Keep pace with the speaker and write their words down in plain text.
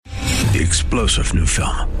the explosive new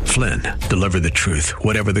film, Flynn, Deliver the Truth,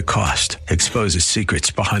 Whatever the Cost, exposes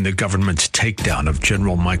secrets behind the government's takedown of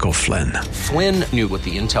General Michael Flynn. Flynn knew what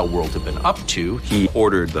the intel world had been up to. He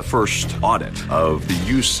ordered the first audit of the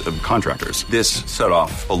use of contractors. This set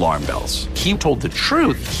off alarm bells. He told the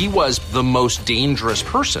truth. He was the most dangerous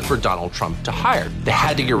person for Donald Trump to hire. They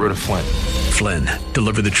had to get rid of Flynn. Flynn,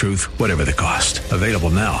 Deliver the Truth, Whatever the Cost. Available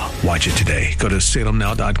now. Watch it today. Go to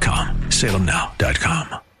salemnow.com.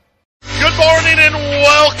 salemnow.com. Good morning and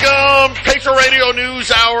welcome. Patriot Radio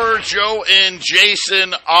News Hour. Joe and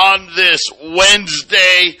Jason on this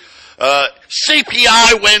Wednesday.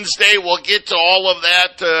 CPI Wednesday. We'll get to all of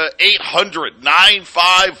that.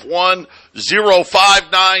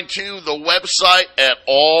 800-951-0592. The website at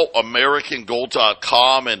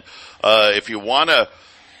allamericangold.com. And if you want to,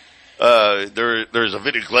 there's a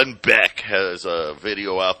video. Glenn Beck has a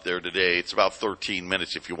video out there today. It's about 13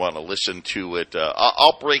 minutes if you want to listen to it.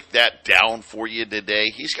 I'll break that down for you today.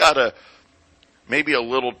 He's got maybe a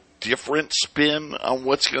little different spin on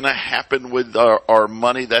what's going to happen with our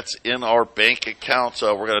money that's in our bank accounts.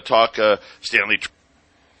 We're going to talk Stanley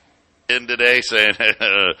in today saying,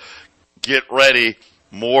 get ready,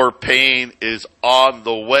 more pain is on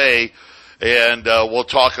the way. And we'll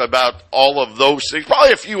talk about all of those things,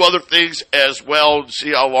 probably a few other things as well,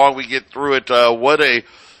 see how long we get through it. What a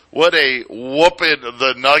whooping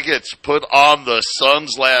the Nuggets put on the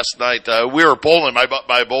Suns last night. We were bowling, my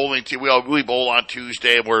bowling team. We bowl on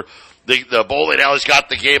Tuesday, and the bowling alley's got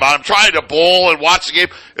the game on. I'm trying to bowl and watch the game.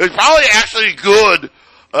 It was probably actually good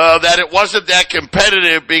that it wasn't that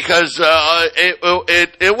competitive because it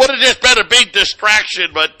would have just been a big distraction.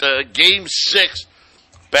 But Game 6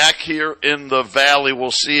 back here in the Valley, we'll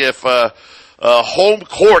see if home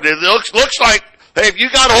court. It looks like, hey, if you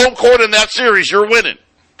got home court in that series, you're winning.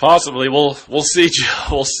 Possibly. We'll see.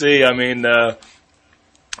 We'll see. I mean,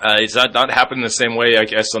 it's not happening the same way, I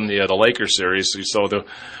guess, on the Lakers series. So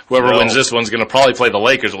whoever wins this one's going to probably play the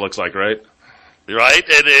Lakers. It looks like, right? Right,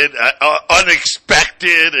 and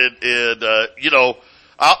unexpected, and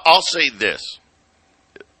I'll say this: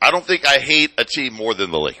 I don't think I hate a team more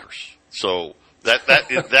than the Lakers. So that's.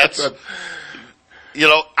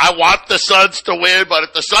 I want the Suns to win, but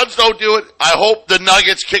if the Suns don't do it, I hope the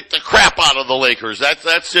Nuggets kick the crap out of the Lakers.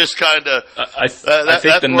 That's just kind of. I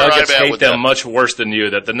think the Nuggets hate them much worse than you.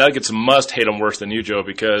 That the Nuggets must hate them worse than you, Joe,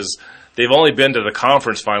 because they've only been to the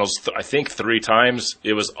conference finals, I think, 3 times.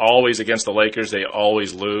 It was always against the Lakers. They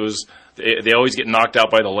always lose. They always get knocked out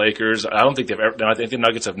by the Lakers. I think the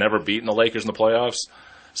Nuggets have never beaten the Lakers in the playoffs.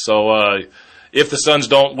 So if the Suns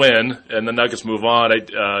don't win and the Nuggets move on,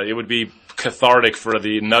 it would be cathartic for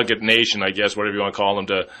the Nugget Nation, I guess, whatever you want to call them,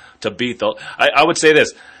 to beat the. I would say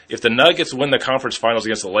this: if the Nuggets win the conference finals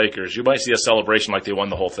against the Lakers, you might see a celebration like they won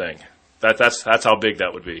the whole thing. That's how big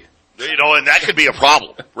that would be. And that could be a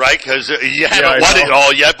problem, right? Because you haven't won it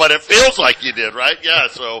all yet, but it feels like you did, right? Yeah.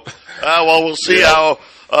 So, we'll see how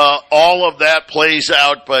all of that plays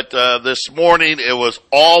out. But this morning it was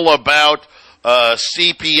all about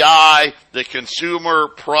CPI, the Consumer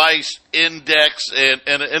Price Index, and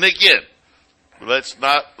again. Let's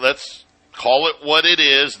call it what it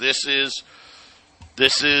is. This is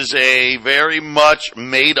a very much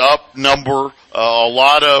made up number. A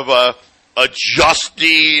lot of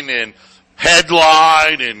adjusting and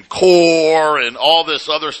headline and core and all this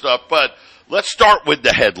other stuff. But let's start with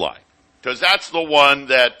the headline, because that's the one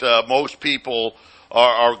that most people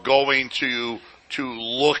are going to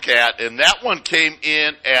look at. And that one came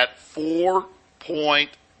in at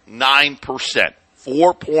 4.9%.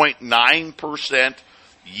 4.9%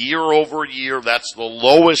 year over year. That's the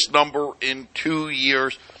lowest number in 2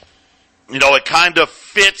 years. It kind of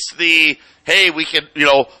fits the, hey, we can,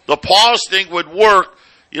 the pause thing would work.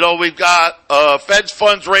 We've got Fed's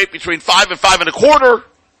funds rate between 5 and 5.25%,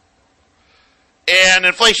 and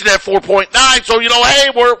inflation at 4.9. So,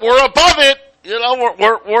 hey, we're above it.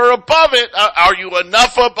 We're above it. Are you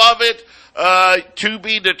enough above it to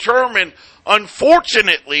be determined?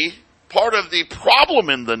 Unfortunately, part of the problem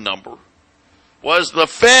in the number was the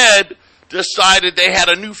Fed decided they had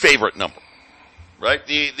a new favorite number, right?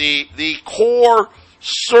 The core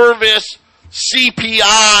service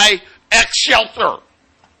CPI ex shelter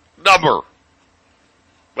number.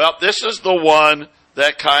 Well, this is the one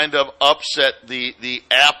that kind of upset the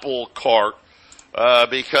apple cart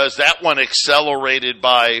because that one accelerated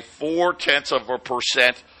by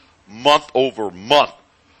 0.4% month over month,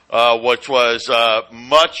 which was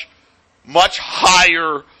much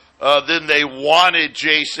higher than they wanted,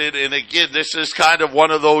 Jason. And again, this is kind of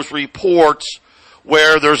one of those reports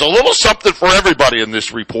where there's a little something for everybody in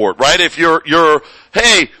this report, right? If you're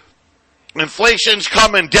hey, inflation's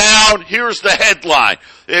coming down. Here's the headline.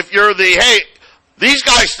 If you're these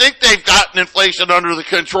guys think they've gotten inflation under the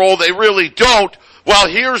control. They really don't. Well,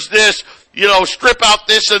 here's this, strip out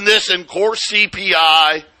this and core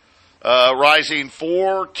CPI, rising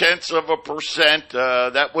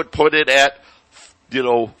 0.4%. That would put it at,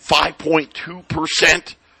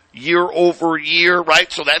 5.2% year over year,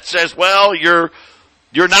 right? So that says, well, you're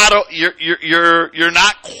not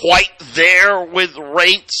quite there with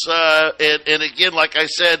rates. And again, like I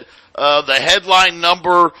said, the headline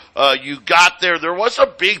number you got there was a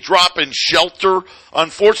big drop in shelter.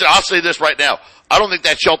 Unfortunately, I'll say this right now. I don't think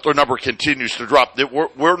that shelter number continues to drop.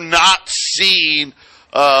 We're not seeing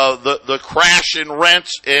the crash in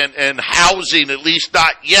rents and housing, at least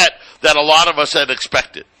not yet, that a lot of us had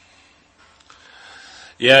expected.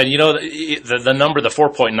 Yeah, the number, the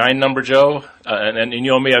 4.9 number, Joe, and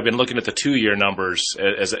you know me, I've been looking at the 2-year numbers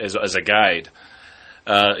as a guide.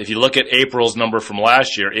 If you look at April's number from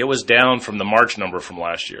last year, it was down from the March number from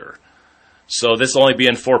last year. So this only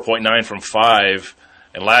being 4.9 from 5,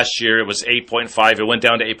 and last year it was 8.5. It went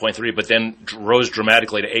down to 8.3, but then rose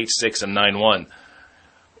dramatically to 8.6 and 9.1.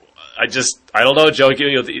 I don't know, Joe.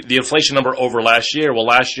 The inflation number over last year. Well,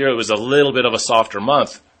 last year it was a little bit of a softer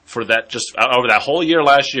month. For that, just over that whole year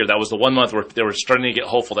last year, that was the 1 month where they were starting to get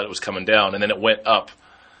hopeful that it was coming down, and then it went up.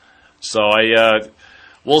 So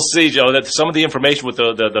we'll see, Joe. That some of the information with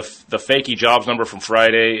the fakey jobs number from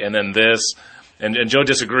Friday, and then this, and Joe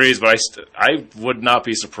disagrees, but I would not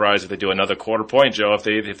be surprised if they do another quarter point, Joe, if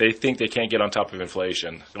they think they can't get on top of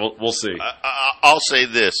inflation. We'll see. I'll say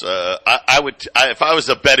this: I would, if I was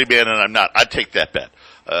a betting man, and I'm not, I'd take that bet.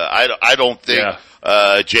 I don't think. Yeah.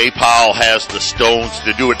 Jay Powell has the stones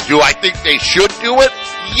to do it. Do I think they should do it?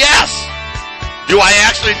 Yes. Do I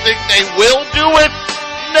actually think they will do it?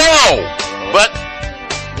 No. But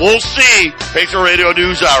we'll see. Patriot Radio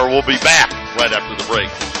News Hour will be back right after the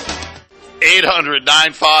break.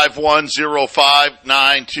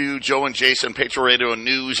 800-951-0592. Joe and Jason, Patriot Radio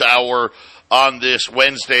News Hour on this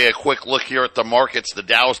Wednesday. A quick look here at the markets. The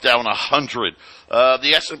Dow's down 100.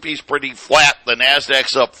 The S&P's pretty flat. The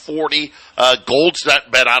Nasdaq's up 40. Gold's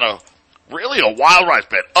been on a wild ride. It's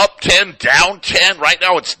been up 10, down 10. Right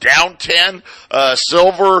now it's down 10.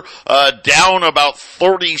 Silver down about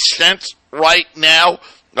 30 cents right now.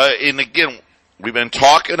 And again, we've been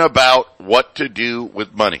talking about what to do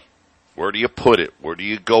with money. Where do you put it? Where do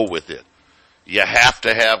you go with it? You have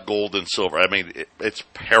to have gold and silver. I mean, it's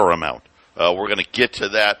paramount. We're going to get to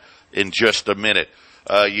that in just a minute.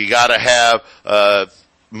 You got to have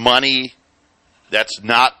money that's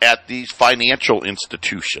not at these financial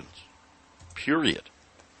institutions. Period.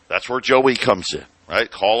 That's where Joey comes in,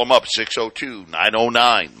 right? Call him up,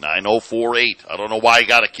 602-909-9048. I don't know why I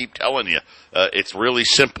got to keep telling you. It's really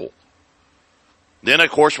simple. Then,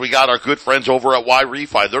 of course, we got our good friends over at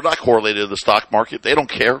Y-Refi. They're not correlated to the stock market. They don't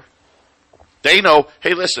care. They know,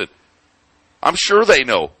 hey, listen, I'm sure they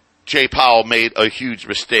know Jay Powell made a huge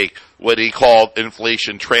mistake when he called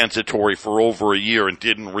inflation transitory for over a year and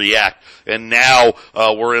didn't react. And now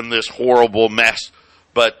we're in this horrible mess.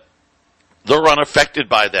 But they're unaffected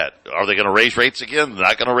by that. Are they going to raise rates again? They're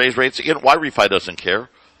not going to raise rates again? Y-Refi doesn't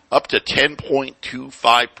care. Up to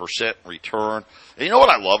 10.25% return. And you know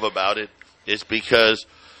what I love about it? Is because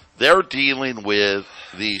they're dealing with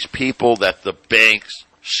these people that the banks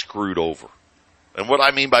screwed over. And what I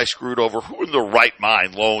mean by screwed over, who in their right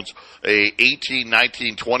mind loans a 18,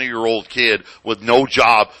 19, 20-year-old kid with no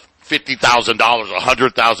job $50,000,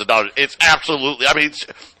 $100,000? It's absolutely,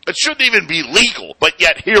 it shouldn't even be legal, but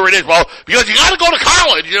yet here it is. Well, because you got to go to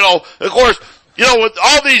college, of course, with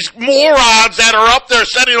all these morons that are up there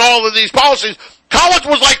setting all of these policies, college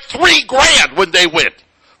was like $3,000 when they went.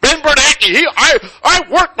 Ben Bernanke, I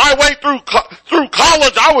worked my way through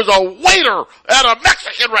college. I was a waiter at a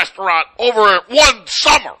Mexican restaurant over one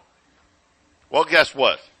summer. Well, guess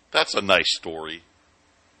what? That's a nice story.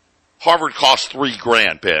 Harvard cost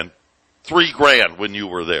 $3,000, Ben. $3,000 when you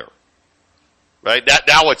were there. Right?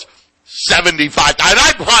 Now it's $75,000.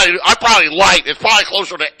 I probably light. It's probably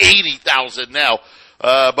closer to $80,000 now.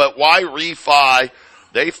 But Y-Refi,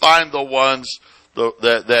 they find the ones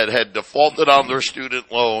that had defaulted on their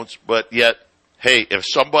student loans, but yet, hey, if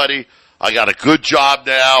somebody, I got a good job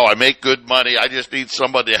now, I make good money, I just need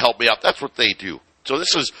somebody to help me out. That's what they do. So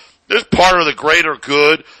this is part of the greater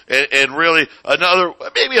good, and really another,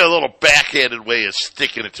 maybe a little backhanded way of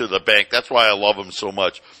sticking it to the bank. That's why I love them so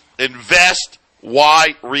much. Invest,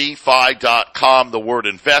 YRefi.com, the word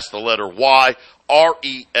invest, the letter Y,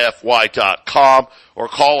 REFY.com, or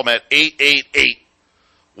call them at 888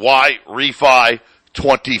 Y-Refi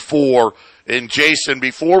 24, And Jason,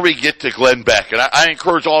 before we get to Glenn Beck, and I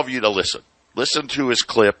encourage all of you to listen to his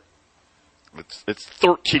clip. It's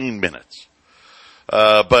 13 minutes.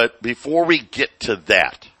 But before we get to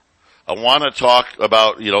that, I want to talk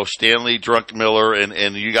about, Stanley Druckenmiller,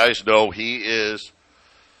 and you guys know he is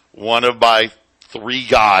one of my 3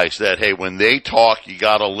 guys that, hey, when they talk, you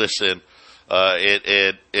got to listen.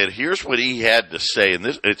 And here's what he had to say, and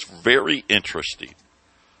it's very interesting.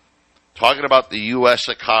 Talking about the U.S.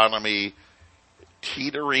 economy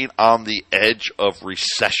teetering on the edge of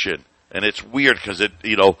recession. And it's weird because at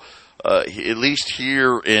least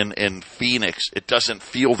here in Phoenix, it doesn't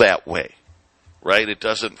feel that way, right? It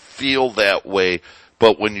doesn't feel that way.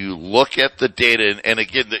 But when you look at the data, and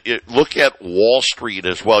again, look at Wall Street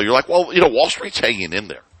as well, you're like, well, Wall Street's hanging in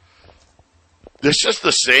there. It's just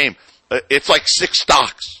the same. It's like 6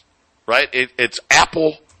 stocks, right? It's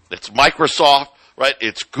Apple, it's Microsoft, right?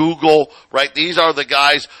 It's Google, right? These are the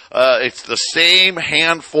guys, it's the same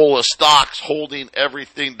handful of stocks holding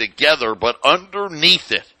everything together, but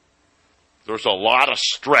underneath it, there's a lot of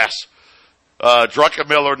stress.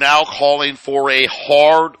 Druckenmiller now calling for a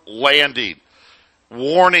hard landing,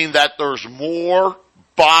 warning that there's more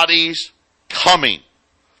bodies coming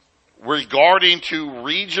regarding to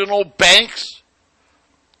regional banks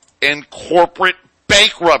and corporate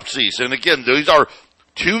bankruptcies. And again, these are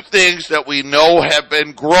 2 things that we know have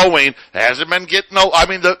been growing. Hasn't been getting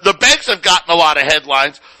the banks have gotten a lot of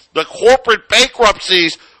headlines. The corporate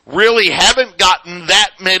bankruptcies really haven't gotten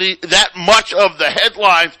that much of the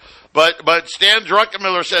headlines. But Stan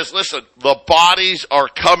Druckenmiller says, listen, the bodies are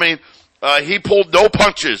coming. He pulled no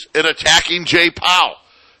punches in attacking Jay Powell.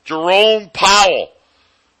 Jerome Powell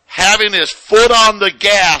having his foot on the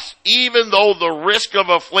gas, even though the risk of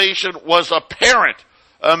inflation was apparent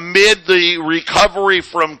amid the recovery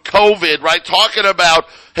from COVID, right? Talking about,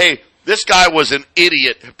 hey, this guy was an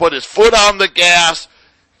idiot, put his foot on the gas,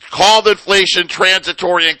 called inflation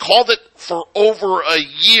transitory, and called it for over a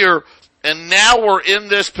year. And now we're in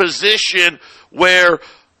this position where,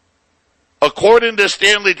 according to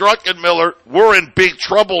Stanley Druckenmiller, we're in big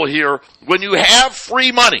trouble here. When you have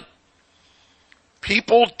free money,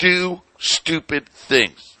 people do stupid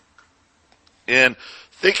things. And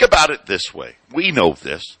think about it this way. We know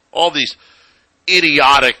this. All these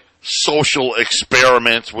idiotic social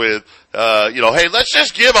experiments with, hey, let's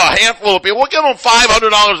just give a handful of people. We'll give them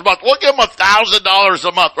 $500 a month. We'll give them $1,000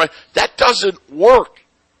 a month, right? That doesn't work.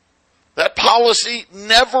 That policy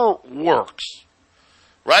never works.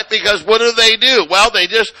 Right? Because what do? Well, they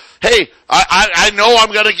just, hey, I know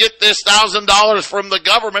I'm going to get this $1,000 from the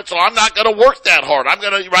government, so I'm not going to work that hard. I'm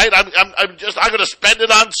going to, right? I'm going to spend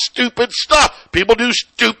it on stupid stuff. People do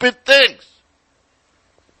stupid things.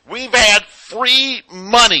 We've had free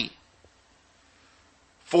money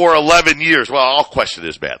for 11 years. Well, I'll question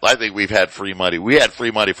his math. I think we've had free money. We had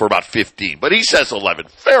free money for about 15, but he says 11.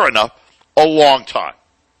 Fair enough. A long time.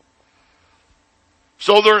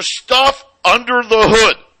 So there's stuff under the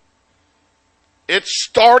hood. It's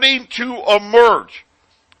starting to emerge.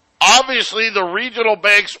 Obviously, the regional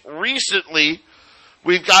banks recently,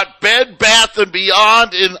 we've got Bed Bath &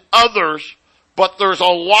 Beyond and others, but there's a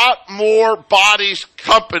lot more bodies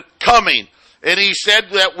coming. And he said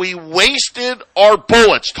that we wasted our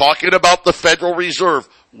bullets, talking about the Federal Reserve,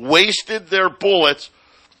 wasted their bullets.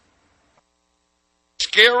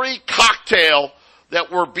 Scary cocktail that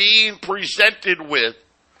we're being presented with,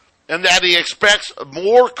 and that he expects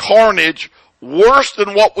more carnage, worse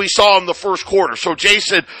than what we saw in the first quarter. So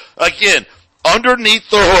Jason, again, underneath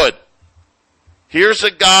the hood, here's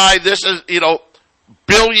a guy, this is,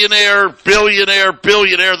 billionaire.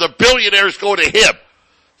 The billionaires go to him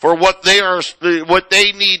for what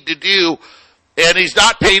they need to do. And he's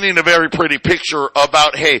not painting a very pretty picture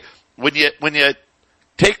about, hey, when you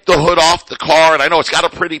take the hood off the car, and I know it's got a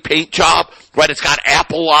pretty paint job, right? It's got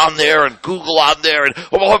Apple on there and Google on there, and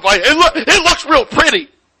it looks real pretty.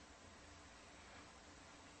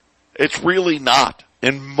 It's really not.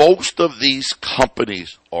 And most of these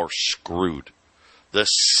companies are screwed. The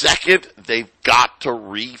second they've got to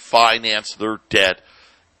refinance their debt,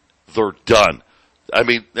 they're done. I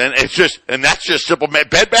mean, and that's just simple math.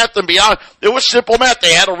 Bed Bath & Beyond, it was simple math.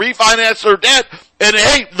 They had to refinance their debt, and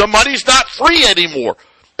hey, the money's not free anymore.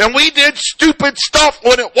 And we did stupid stuff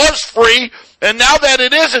when it was free, and now that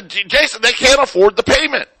it isn't, Jason, they can't afford the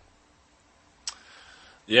payment.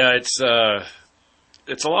 Yeah, it's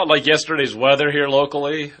a lot like yesterday's weather here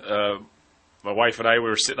locally. My wife and I, we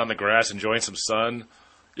were sitting on the grass enjoying some sun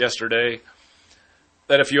yesterday.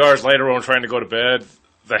 Then a few hours later when we're trying to go to bed,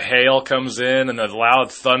 the hail comes in and the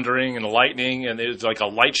loud thundering and the lightning, and it's like a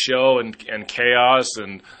light show and chaos.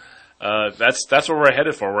 And That's what we're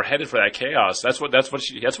headed for. We're headed for that chaos. That's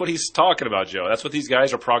what he's talking about, Joe. That's what these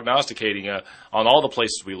guys are prognosticating on all the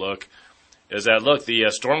places we look. Is that look, the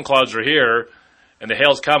storm clouds are here, and the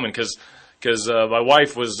hail's coming because my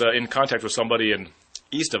wife was in contact with somebody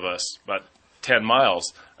east of us, about 10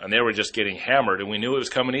 miles, and they were just getting hammered, and we knew it was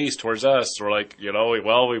coming east towards us. So we're like,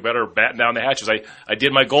 we better batten down the hatches. I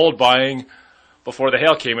did my gold buying before the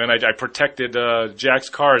hail came in. I protected Jack's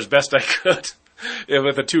car as best I could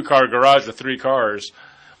with a 2-car garage with 3 cars.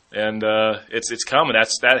 And it's coming.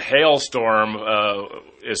 That hailstorm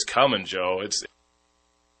is coming, Joe. It's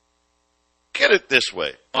look at it this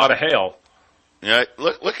way. A lot of hail. Yeah,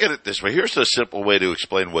 look at it this way. Here's a simple way to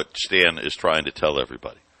explain what Stan is trying to tell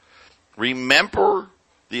everybody. Remember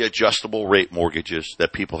the adjustable rate mortgages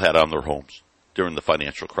that people had on their homes during the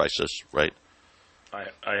financial crisis, right?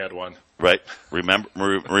 I had one. Right.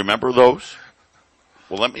 Remember those?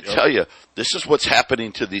 Well, let me tell you, this is what's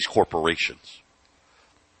happening to these corporations.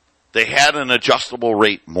 They had an adjustable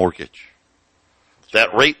rate mortgage.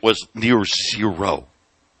 That rate was near zero.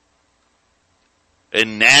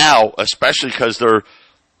 And now, especially because they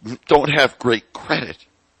don't have great credit,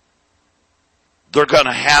 they're going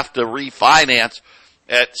to have to refinance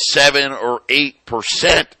at 7 or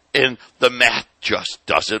 8%, and the math just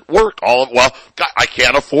doesn't work. I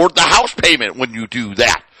can't afford the house payment when you do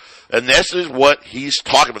that. And this is what he's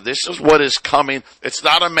talking about. This is what is coming. It's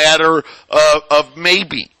not a matter of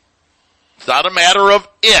maybe. It's not a matter of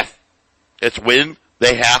if. It's when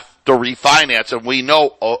they have to refinance, and we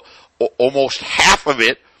know almost half of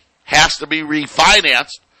it has to be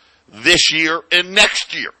refinanced this year and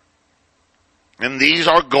next year. And these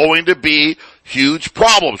are going to be huge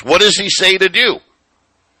problems. What does he say to do?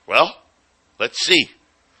 Well, let's see.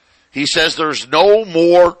 He says there's no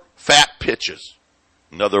more fat pitches.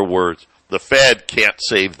 In other words, the Fed can't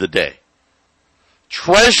save the day.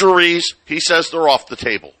 Treasuries, he says they're off the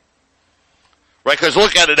table. Right, because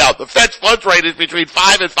look at it now. The Fed's funds rate is between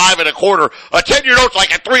 5 and 5.25. A 10-year note's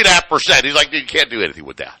like at 3.5%. He's like, you can't do anything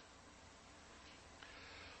with that.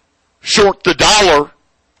 Short the dollar.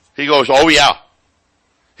 He goes, oh yeah.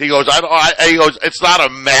 He goes, it's not a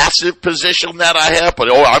massive position that I have,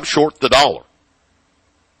 but I'm short the dollar.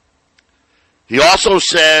 He also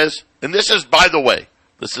says, and this is, by the way,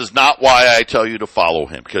 this is not why I tell you to follow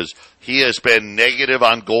him, because he has been negative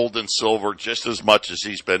on gold and silver just as much as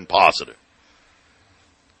he's been positive.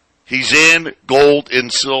 He's in gold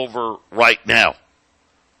and silver right now.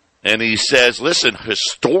 And he says, listen,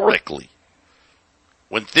 historically,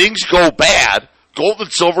 when things go bad, gold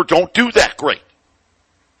and silver don't do that great.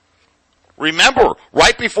 Remember,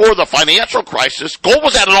 right before the financial crisis, gold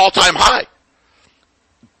was at an all-time high.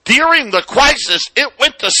 During the crisis, it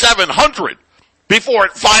went to 700 before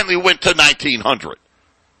it finally went to 1900.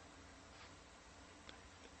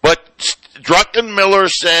 But Druckenmiller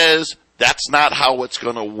says that's not how it's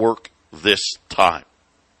going to work this time.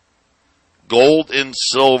 Gold and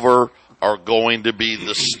silver are going to be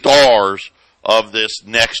the stars of this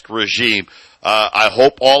next regime. I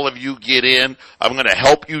hope all of you get in. I'm going to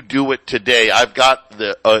help you do it today. I've got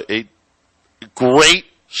a great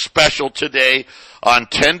special today on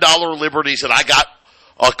 $10 liberties, and I got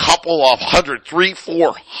a couple of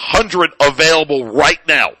 400 available right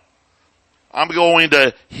now. I'm going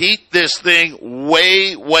to heat this thing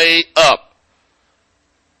way, way up.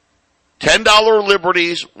 $10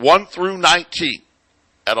 liberties, 1 through 19,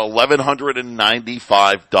 at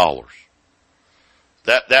 $1,195.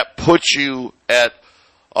 That puts you at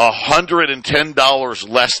 $110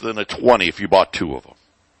 less than a 20 if you bought 2 of them.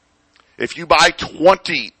 If you buy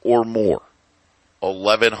 20 or more,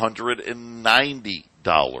 $1,190.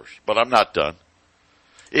 But I'm not done.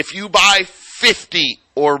 If you buy 50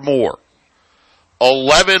 or more,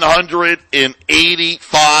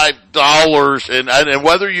 $1,185. And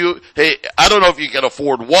whether I don't know if you can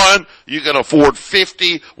afford 1, you can afford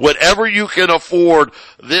 50, whatever you can afford,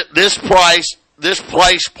 this price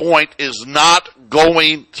point is not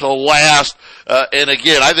going to last. And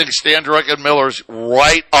again, I think Stan Druckenmiller's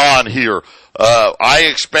right on here. I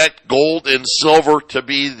expect gold and silver to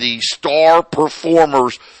be the star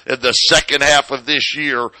performers in the second half of this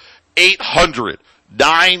year.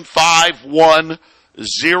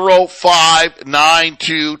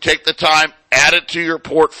 800-951-0592. Take the time, add it to your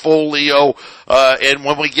portfolio. And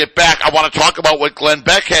when we get back, I want to talk about what Glenn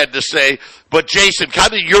Beck had to say. But Jason,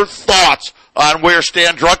 kind of your thoughts on where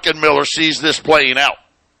Stan Druckenmiller sees this playing out.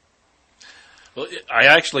 Well, I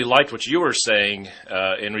actually liked what you were saying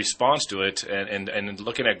in response to it, and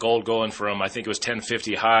looking at gold going from, I think it was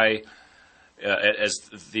 1050 high as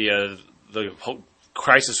the whole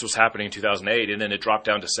crisis was happening in 2008, and then it dropped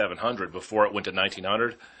down to 700 before it went to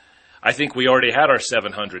 1900. I think we already had our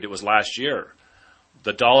 700. It was last year.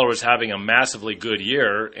 The dollar was having a massively good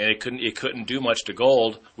year, and it couldn't do much to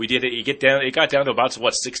gold. We did it. It got down to about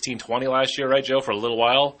 16.20 last year, right, Joe? For a little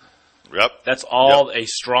while. Yep. That's all a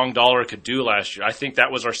strong dollar could do last year. I think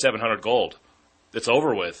that was our 700 gold. It's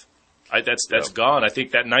over with. That's gone. I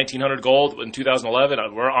think that 1900 gold in 2011.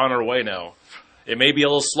 We're on our way now. It may be a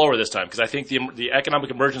little slower this time because I think the economic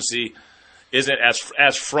emergency isn't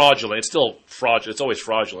as fraudulent. It's still fraudulent. It's always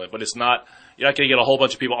fraudulent, but it's not. You're not going to get a whole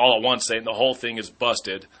bunch of people all at once saying the whole thing is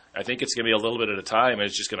busted. I think it's going to be a little bit at a time, and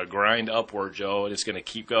it's just going to grind upward, Joe, and it's going to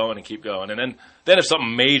keep going and keep going. And then if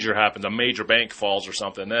something major happens, a major bank falls or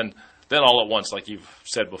something, then all at once, like you've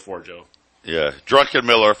said before, Joe. Yeah. Drunken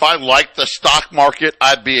Miller, if I liked the stock market,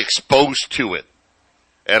 I'd be exposed to it.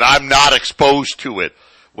 And I'm not exposed to it.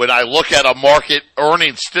 When I look at a market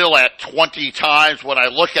earning still at 20 times, when I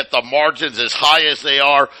look at the margins as high as they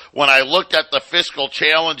are, when I looked at the fiscal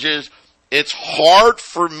challenges, it's hard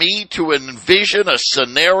for me to envision a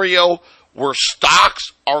scenario where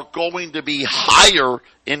stocks are going to be higher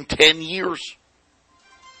in 10 years.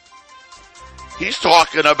 He's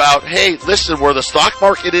talking about, hey, listen, where the stock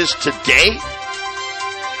market is today,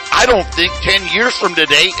 I don't think 10 years from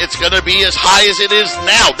today it's going to be as high as it is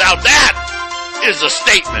now. Now that is a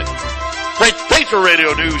statement. Patriot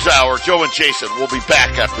Radio News Hour. Joe and Jason will be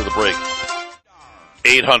back after the break.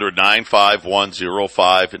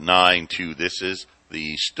 800-951-0592. This is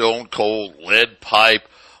the Stone Cold Lead Pipe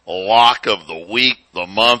lock of the week, the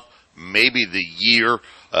month, maybe the year.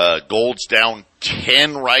 Gold's down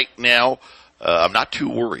 10 right now. I'm not too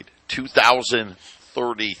worried.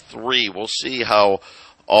 2033. We'll see how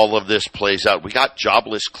all of this plays out. We got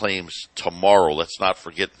jobless claims tomorrow. Let's not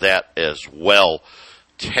forget that as well.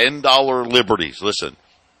 $10 liberties. Listen,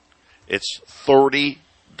 it's $30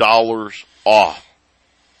 off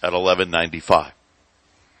at $11.95.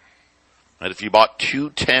 And if you bought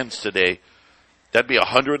 2 10s today, that'd be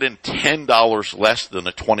 $110 less than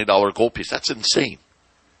a $20 gold piece. That's insane.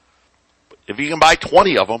 But if you can buy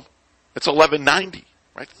 20 of them, it's $11.90,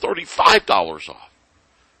 right? $35 off,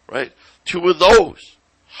 right? 2 of those,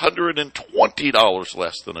 $120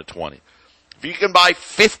 less than a 20. If you can buy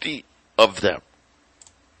 50 of them,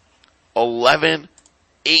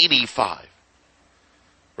 $11.85,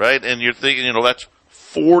 right? And you're thinking, that's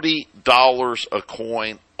 $40 a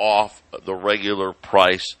coin off the regular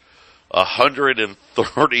price.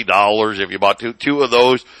 $130 if you bought two of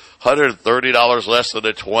those. $130 less than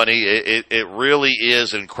a 20. It really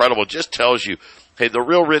is incredible. It just tells you, hey, the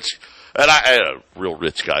real rich, real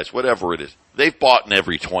rich guys, whatever it is, they've bought in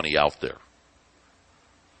every 20 out there.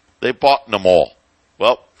 They've bought in them all.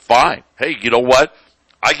 Well, fine. Hey, you know what?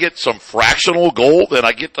 I get some fractional gold and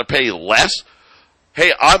I get to pay less.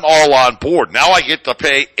 Hey, I'm all on board. Now I get to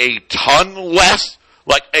pay a ton less,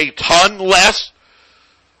 like a ton less.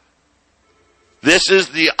 This is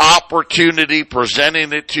the opportunity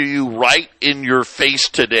presenting it to you right in your face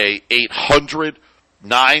today.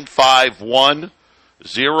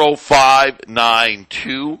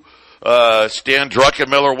 800-951-0592. Stan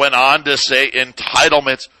Druckenmiller went on to say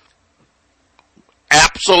entitlements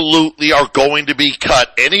absolutely are going to be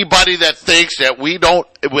cut. Anybody that thinks that we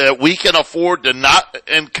can afford to not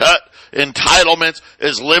cut entitlements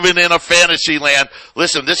is living in a fantasy land.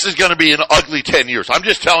 Listen, this is going to be an ugly 10 years. I'm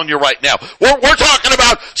just telling you right now. We're talking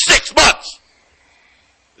about 6 months.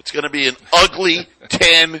 It's going to be an ugly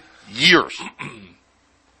 10 years.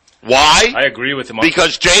 Why? I agree with him.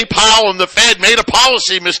 Because Jay Powell and the Fed made a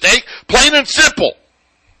policy mistake, plain and simple.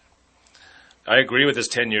 I agree with this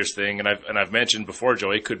 10 years thing, and I've mentioned before,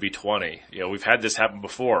 Joe, it could be 20. We've had this happen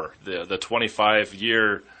before. The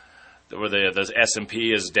 25-year where the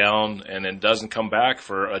S&P is down and it doesn't come back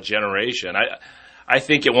for a generation. I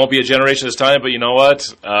think it won't be a generation this time, but you know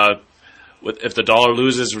what? If the dollar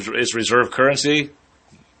loses its reserve currency,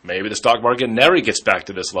 maybe the stock market never gets back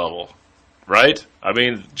to this level, right? I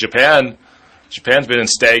mean, Japan's been in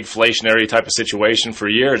stagflationary type of situation for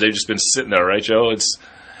years. They've just been sitting there, right, Joe?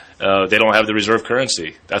 They don't have the reserve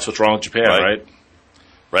currency. That's what's wrong with Japan, right?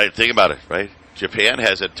 Right. Think about it, right? Japan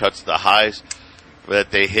hasn't touched the highs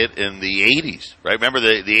that they hit in the 80s, right? Remember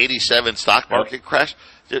the 87 stock market crash?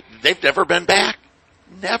 They've never been back.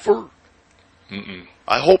 Never. Mm-mm.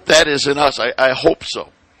 I hope that isn't us. I hope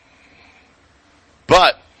so.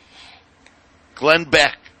 But Glenn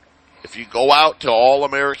Beck, if you go out to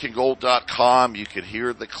allamericangold.com, you can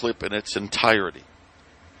hear the clip in its entirety.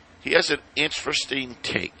 He has an interesting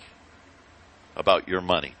take about your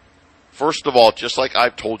money. First of all, just like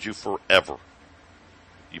I've told you forever,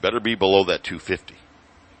 you better be below that 250.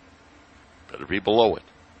 Better be below it.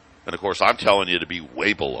 And of course, I'm telling you to be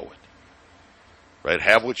way below it. right?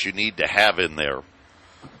 Have what you need to have in there.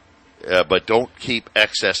 But don't keep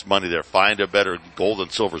excess money there. Find a better. Gold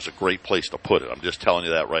and silver is a great place to put it. I'm just telling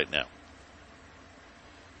you that right now.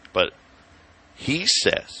 But he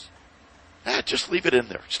says, just leave it in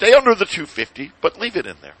there. Stay under the 250, but leave it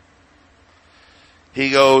in there. He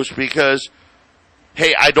goes, because,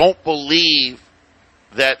 hey, I don't believe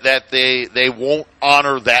that they won't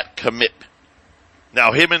honor that commitment.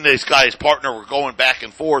 Now, him and this guy, his partner, were going back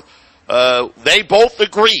and forth. They both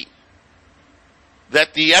agree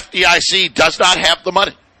that the FDIC does not have the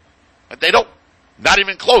money. They don't. Not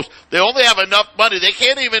even close. They only have enough money. They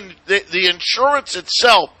can't even, the insurance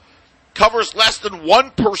itself covers less than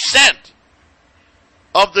 1%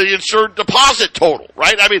 of the insured deposit total,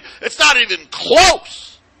 right? I mean, it's not even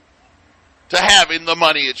close to having the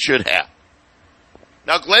money it should have.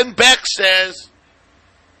 Now, Glenn Beck says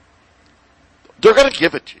they're going to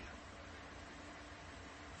give it to you.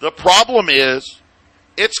 The problem is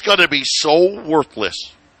it's going to be so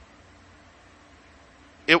worthless,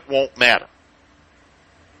 it won't matter.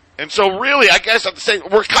 And so really, I guess I'm saying,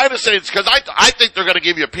 we're kind of saying it's because I think they're going to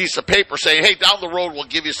give you a piece of paper saying, hey, down the road we'll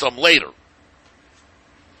give you some later.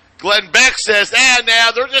 Glenn Beck says,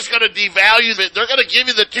 they're just going to devalue it. They're going to give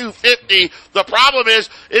you the 250. The problem is,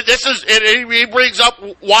 he brings up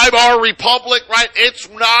Weimar Republic, right? It's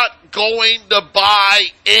not going to buy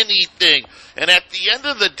anything. And at the end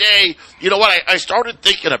of the day, you know what? I started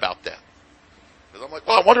thinking about that. Because I'm like,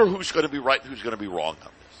 well, I wonder who's going to be right and who's going to be wrong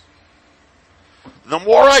on this. The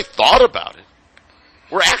more I thought about it,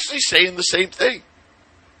 we're actually saying the same thing.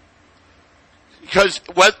 Because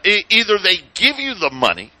either they give you the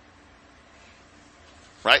money,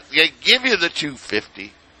 right? They give you the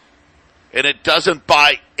 250, and it doesn't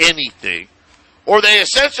buy anything. Or they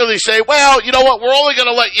essentially say, well, you know what? We're only going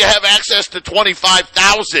to let you have access to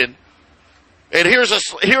 25,000, and here's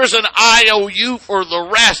an IOU for the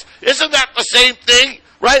rest. Isn't that the same thing,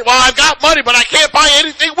 right? Well, I've got money, but I can't buy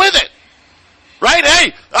anything with it, right?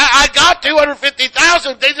 Hey, I got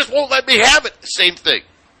 250,000. They just won't let me have it. Same thing.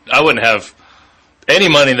 I wouldn't have any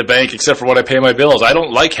money in the bank except for what I pay my bills. I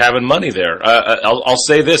don't like having money there. I'll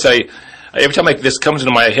say this. Every time this comes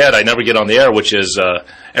into my head, I never get on the air, which is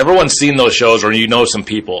everyone's seen those shows, or you know some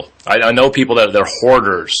people. I know people that they're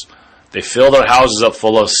hoarders. They fill their houses up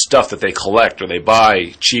full of stuff that they collect or they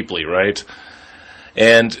buy cheaply, right?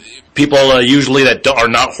 And people usually that are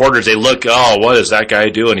not hoarders, they look, oh, what is that guy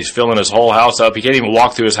doing? He's filling his whole house up. He can't even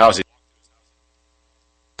walk through his house. He's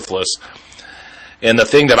worthless. And the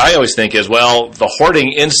thing that I always think is, well, the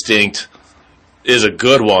hoarding instinct is a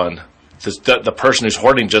good one. The person who's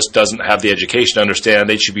hoarding just doesn't have the education to understand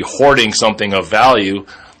they should be hoarding something of value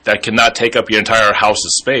that cannot take up your entire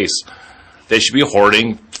house's space. They should be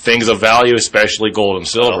hoarding things of value, especially gold and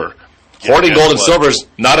silver. Hoarding gold and silver is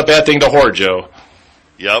not a bad thing to hoard, Joe.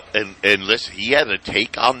 Yep, and listen, he had a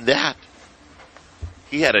take on that.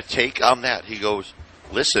 He goes,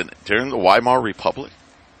 listen, during the Weimar Republic,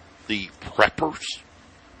 the preppers,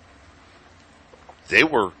 they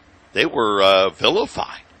were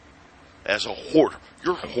vilified as a hoarder.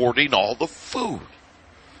 You're hoarding all the food,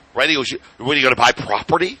 right? He goes, what, are you going to buy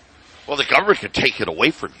property? Well, the government could take it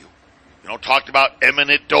away from you. You know, talked about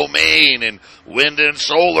eminent domain and wind and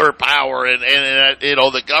solar power, and you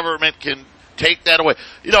know, the government can take that away.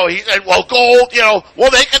 You know, he said, well, gold, you know,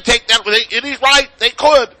 well, they can take that away. And he's right, they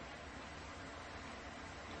could.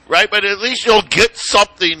 Right, but at least you'll get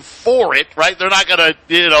something for it, right? They're not going to,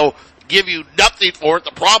 you know, give you nothing for it.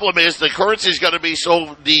 The problem is the currency is going to be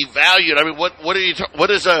so devalued. I mean, what is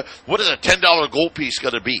a $10 gold piece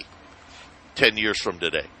going to be 10 years from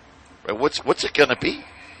today? Right? What's it going to be?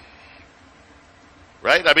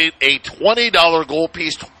 Right? I mean, a $20 gold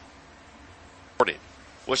piece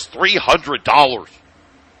was $300.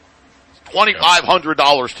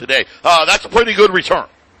 $2,500 today. That's a pretty good return.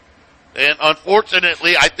 And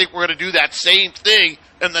unfortunately, I think we're going to do that same thing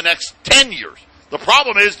in the next 10 years. The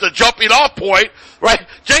problem is the jumping off point, right?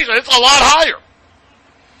 Jason, it's a lot higher.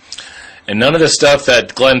 And none of the stuff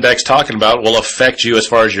that Glenn Beck's talking about will affect you as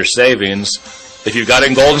far as your savings if you've got it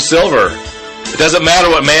in gold and silver. It doesn't matter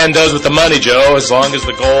what man does with the money, Joe, as long as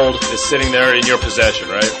the gold is sitting there in your possession,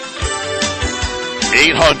 right?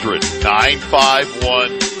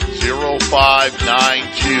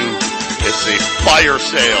 800-951-0592. It's a fire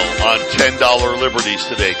sale on $10 Liberties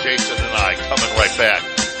today. Jason and I coming right back.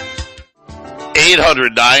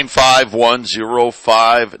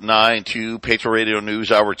 800-951-0592. Patriot Radio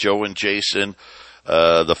News Hour, Joe and Jason.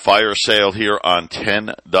 The fire sale here on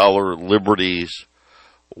 $10 Liberties.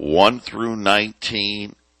 1 through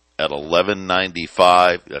 19 at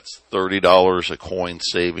 $11.95. That's $30 a coin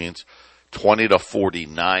savings. 20 to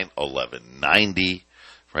 49, 11.90,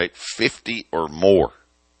 right? 50 or more,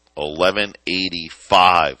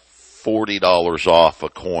 11.85, $40 off a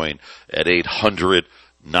coin at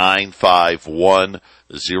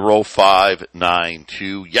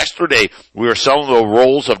 800-951-0592. Yesterday, we were selling the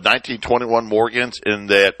rolls of 1921 Morgans in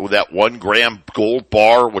that 1 gram gold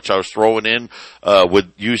bar, which I was throwing in,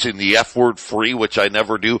 with using the F word free, which I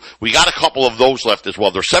never do. We got a couple of those left as well.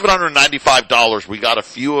 They're $795. We got a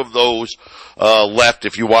few of those, left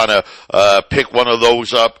if you want to, pick one of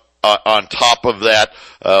those up. On top of that,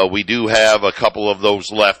 we do have a couple of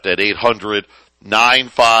those left at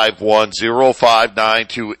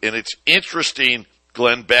 800-951-0592. And it's interesting,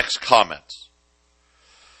 Glenn Beck's comments,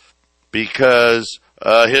 because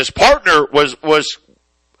his partner was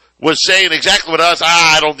saying exactly what I was.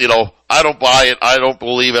 I don't buy it. I don't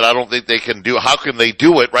believe it. I don't think they can do it. How can they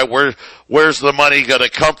do it, right? Where's the money going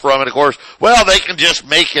to come from? And of course, well, they can just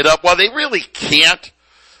make it up. Well, they really can't.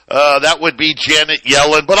 That would be Janet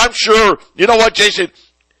Yellen. But I'm sure, you know what, Jason?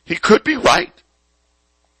 He could be right.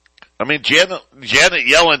 I mean, Janet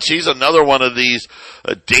Yellen, she's another one of these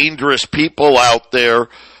dangerous people out there.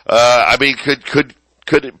 I mean, could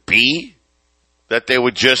it be that they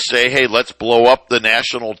would just say, hey, let's blow up the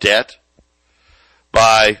national debt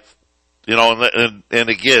by, you know, and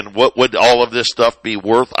again, what would all of this stuff be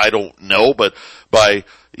worth? I don't know, but by,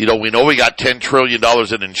 you know, we know we got $10 trillion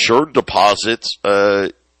in insured deposits,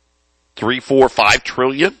 3, 4, 5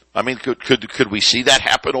 trillion. I mean, could we see that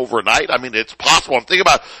happen overnight? I mean, it's possible. I'm thinking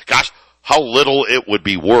about, gosh, how little it would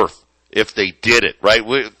be worth if they did it, right?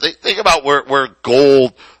 Think about where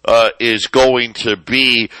gold, is going to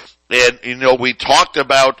be. And, you know, we talked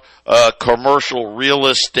about, commercial real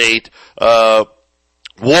estate,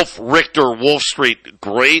 Wolf Richter, Wolf Street,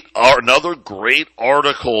 another great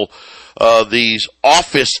article, these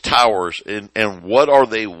office towers and what are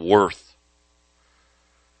they worth?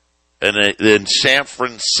 And in San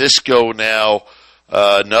Francisco now,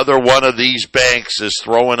 another one of these banks is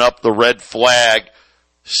throwing up the red flag,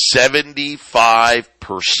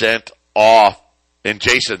 75% off. And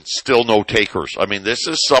Jason, still no takers. I mean, this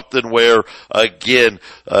is something where, again,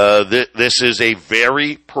 this is a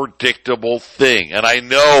very predictable thing. And I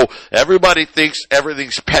know everybody thinks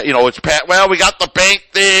everything's, well, we got the bank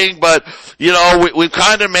thing, but, you know, we've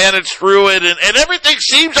kind of managed through it and everything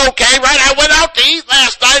seems okay, right? I went out to eat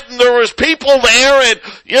last night and there was people there and,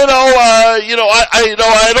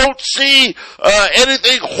 I don't see,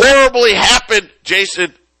 anything horribly happen.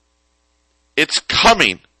 Jason, it's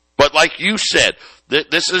coming. But like you said,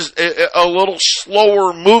 this is a little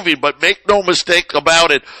slower moving, but make no mistake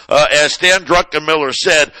about it. As Stan Druckenmiller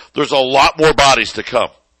said, there's a lot more bodies to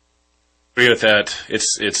come. Agree with that.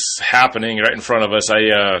 It's happening right in front of us.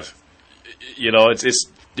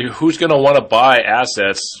 Who's going to want to buy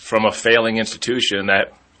assets from a failing institution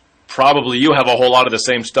that probably you have a whole lot of the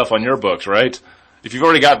same stuff on your books, right? If you've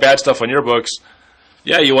already got bad stuff on your books,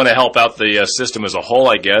 yeah, you want to help out the system as a whole,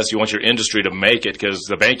 I guess. You want your industry to make it because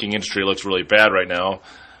the banking industry looks really bad right now.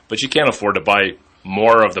 But you can't afford to buy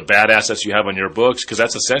more of the bad assets you have on your books because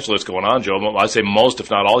that's essentially what's going on, Joe. I'd say most, if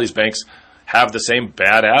not all, these banks have the same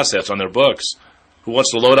bad assets on their books. Who wants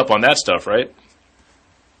to load up on that stuff, right?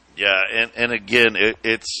 Yeah, and again,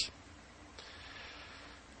 it's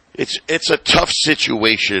a tough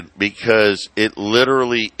situation because it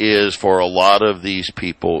literally is for a lot of these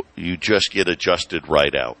people, you just get adjusted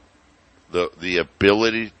right out. The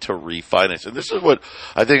ability to refinance. And this is what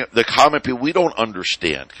I think the common people, we don't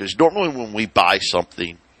understand. Because normally when we buy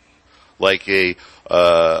something like a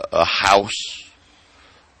house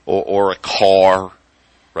or a car,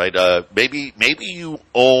 right? Maybe you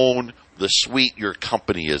own the suite your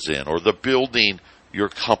company is in or the building your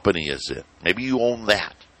company is in. Maybe you own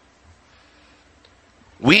that.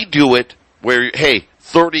 We do it where, hey,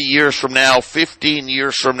 30 years from now, 15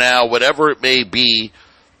 years from now, whatever it may be,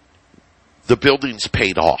 the building's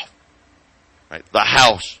paid off. Right? The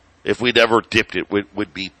house, if we'd ever dipped it,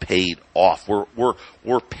 would be paid off.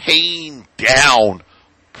 We're paying down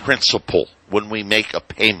principal when we make a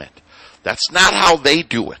payment. That's not how they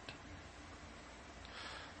do it.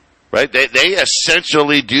 Right? They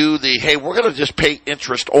essentially do hey, we're going to just pay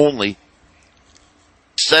interest only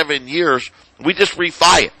 7 years. We just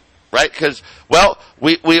refi it, right? Because, well,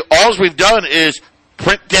 all we've done is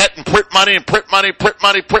print debt and print money and print money, print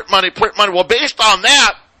money, print money, print money. Well, based on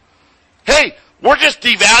that, hey, we're just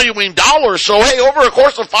devaluing dollars. So, hey, over a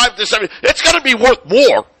course of 5 to 7, it's going to be worth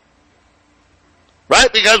more,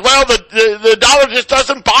 right? Because, well, the dollar just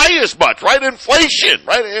doesn't buy as much, right? Inflation,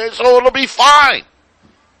 right? So it'll be fine.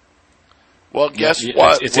 Well, guess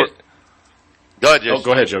what? Go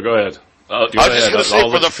ahead, Joe. Go ahead. I was just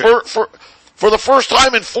going to say, for the first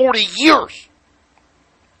time in 40 years,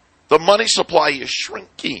 the money supply is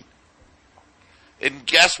shrinking. And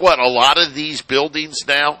guess what? A lot of these buildings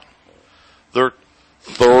now, they're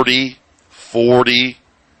 30, 40,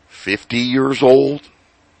 50 years old.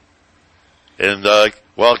 And,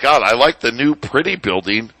 well, God, I like the new pretty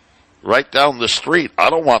building right down the street. I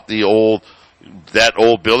don't want that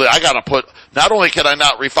old building. I got to put, not only can I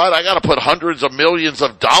not refine, I got to put hundreds of millions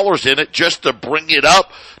of dollars in it just to bring it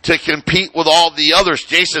up to compete with all the others.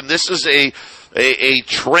 Jason, this is a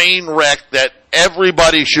train wreck that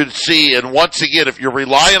everybody should see. And once again, if you're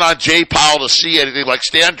relying on Jay Powell to see anything, like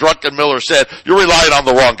Stan Druckenmiller said, you're relying on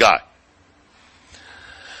the wrong guy.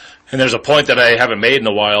 And there's a point that I haven't made in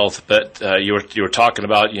a while, but you were talking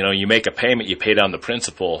about, you make a payment, you pay down the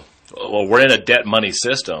principal. Well, we're in a debt money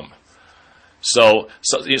system. So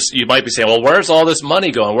you might be saying, well, where's all this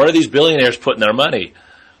money going? Where are these billionaires putting their money?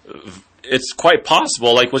 It's quite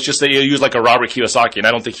possible. Like, let's just say you use like a Robert Kiyosaki, and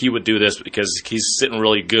I don't think he would do this because he's sitting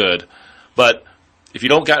really good. But if you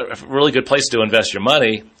don't got a really good place to invest your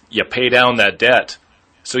money, you pay down that debt.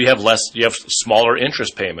 So you have smaller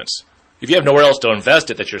interest payments. If you have nowhere else to invest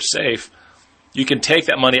it that you're safe, you can take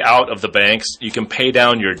that money out of the banks, you can pay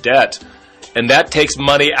down your debt, and that takes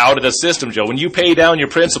money out of the system, Joe. When you pay down your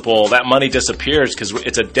principal, that money disappears because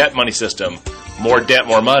it's a debt money system. More debt,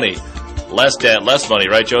 more money. Less debt, less money,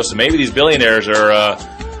 right, Joe? So maybe these billionaires are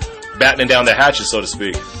battening down the hatches, so to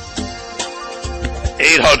speak.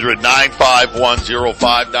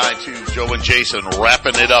 800-951-0592. Joe and Jason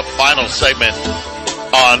wrapping it up. Final segment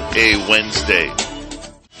on a Wednesday.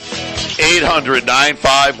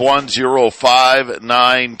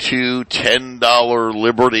 800-951-0592. $10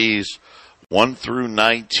 Liberties. 1 through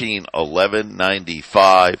 19,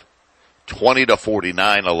 $11.95. 20 to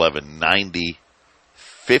 49, $11.90.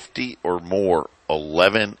 50 or more,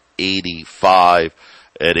 $11.85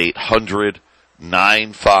 at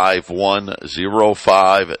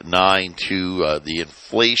 800-951-0592. The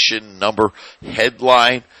inflation number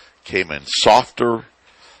headline came in softer.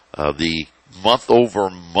 The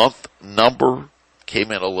month-over-month number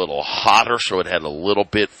came in a little hotter, so it had a little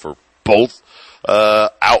bit for both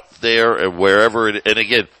out there and wherever it. And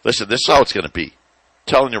again, listen, this is how it's going to be. I'm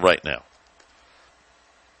telling you right now.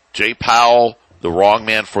 Jay Powell, the wrong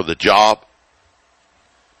man for the job,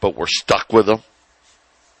 but we're stuck with him.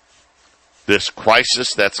 This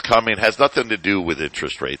crisis that's coming has nothing to do with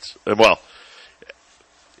interest rates. Well,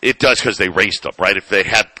 it does because they raised them, right? If they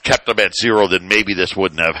had kept them at zero, then maybe this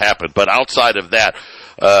wouldn't have happened. But outside of that,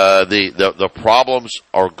 the problems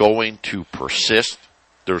are going to persist.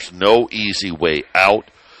 There's no easy way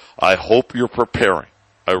out. I hope you're preparing.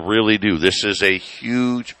 I really do. This is a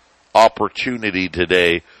huge opportunity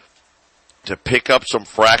today to pick up some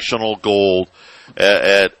fractional gold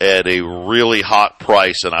at a really hot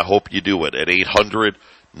price, and I hope you do it at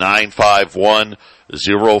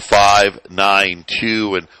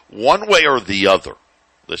 800-951-0592. And one way or the other,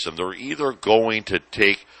 listen, they're either going to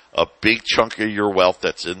take a big chunk of your wealth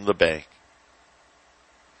that's in the bank,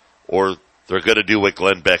 or they're going to do what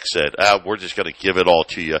Glenn Beck said. We're just going to give it all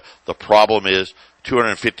to you. The problem is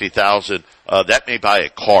 $250,000. That may buy a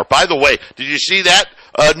car. By the way, did you see that?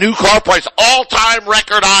 New car price, all-time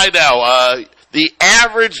record high now. The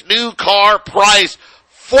average new car price,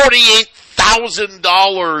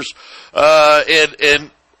 $48,000.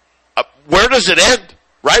 And where does it end?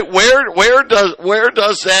 Right? Where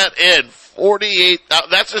does that end? 48.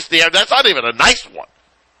 That's just that's not even a nice one.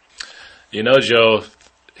 Joe,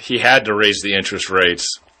 he had to raise the interest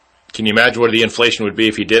rates. Can you imagine what the inflation would be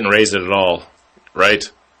if he didn't raise it at all? Right?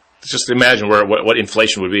 Just imagine what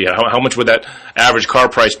inflation would be. How much would that average car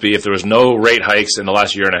price be if there was no rate hikes in the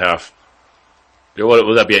last year and a half?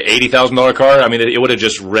 Would that be an $80,000 car? I mean, it would have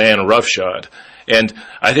just ran roughshod. And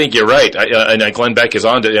I think you're right. And Glenn Beck is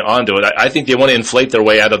onto it. I think they want to inflate their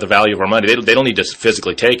way out of the value of our money. They don't need to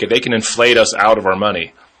physically take it. They can inflate us out of our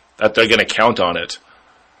money. That they're going to count on it.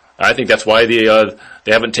 I think that's why they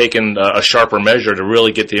haven't taken a sharper measure to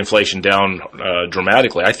really get the inflation down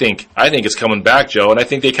dramatically. I think it's coming back, Joe, and I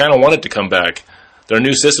think they kind of want it to come back. Their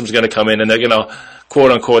new system's going to come in, and they're going to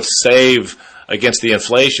quote unquote save against the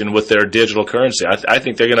inflation with their digital currency. I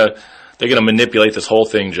think they're going to manipulate this whole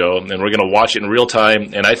thing, Joe, and we're going to watch it in real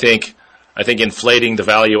time. And I think inflating the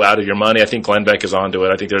value out of your money. I think Glenn Beck is onto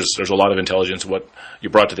it. I think there's a lot of intelligence in what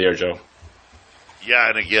you brought to the air, Joe. Yeah,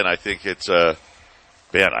 and again, I think it's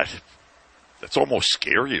that's almost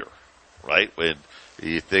scarier, right? When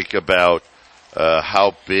you think about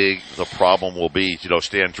how big the problem will be.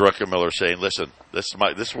 Stan Druckenmiller saying, "Listen, this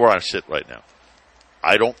is where I sit right now.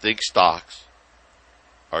 I don't think stocks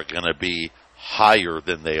are going to be higher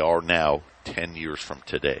than they are now 10 years from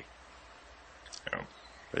today. Yeah.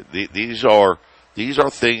 These are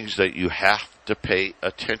things that you have to pay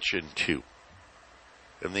attention to.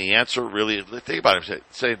 And the answer really is, think about it,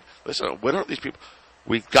 saying, listen, what are these people?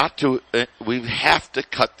 We have to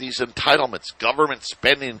cut these entitlements. Government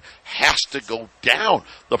spending has to go down.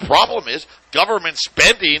 The problem is government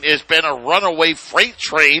spending has been a runaway freight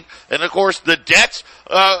train, and of course the debts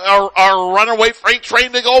are a runaway freight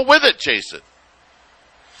train to go with it, Jason.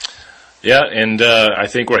 Yeah, and I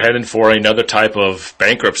think we're heading for another type of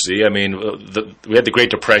bankruptcy. I mean, we had the Great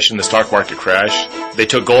Depression, the stock market crash. They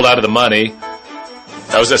took gold out of the money.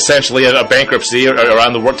 That was essentially a bankruptcy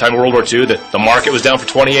around the time of World War II. The market was down for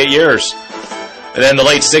 28 years. And then in the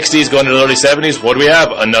late 60s, going into the early 70s, what do we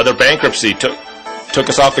have? Another bankruptcy. Took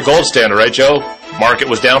us off the gold standard, right, Joe? Market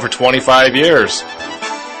was down for 25 years.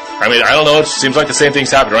 I mean, I don't know. It seems like the same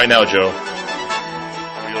thing's happening right now, Joe.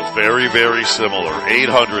 Feels very, very similar.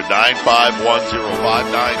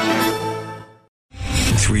 800-951-0592.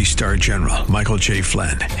 Three-star General Michael J.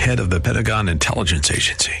 Flynn, head of the Pentagon Intelligence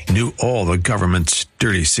Agency, knew all the government's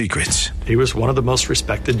dirty secrets. He was one of the most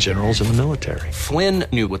respected generals in the military. Flynn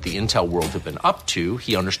knew what the intel world had been up to.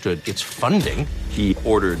 He understood its funding. He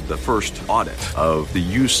ordered the first audit of the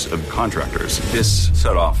use of contractors. This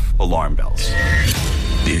set off alarm bells.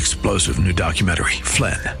 The explosive new documentary,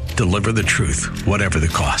 Flynn, Deliver the Truth, Whatever the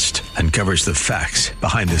Cost, uncovers the facts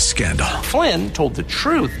behind this scandal. Flynn told the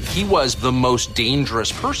truth. He was the most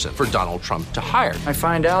dangerous person for Donald Trump to hire. I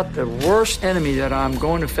find out the worst enemy that I'm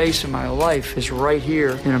going to face in my life is right here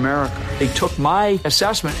in America. They took my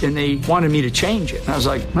assessment and they wanted me to change it. And I was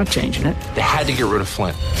like, I'm not changing it. They had to get rid of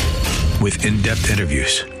Flynn. With in-depth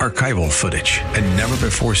interviews, archival footage, and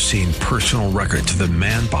never-before-seen personal records of the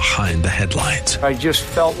man behind the headlines. I just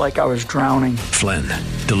felt like I was drowning. Flynn,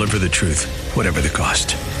 Deliver the Truth, Whatever the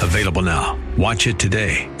Cost. Available now. Watch it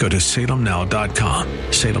today. Go to salemnow.com.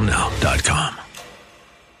 salemnow.com.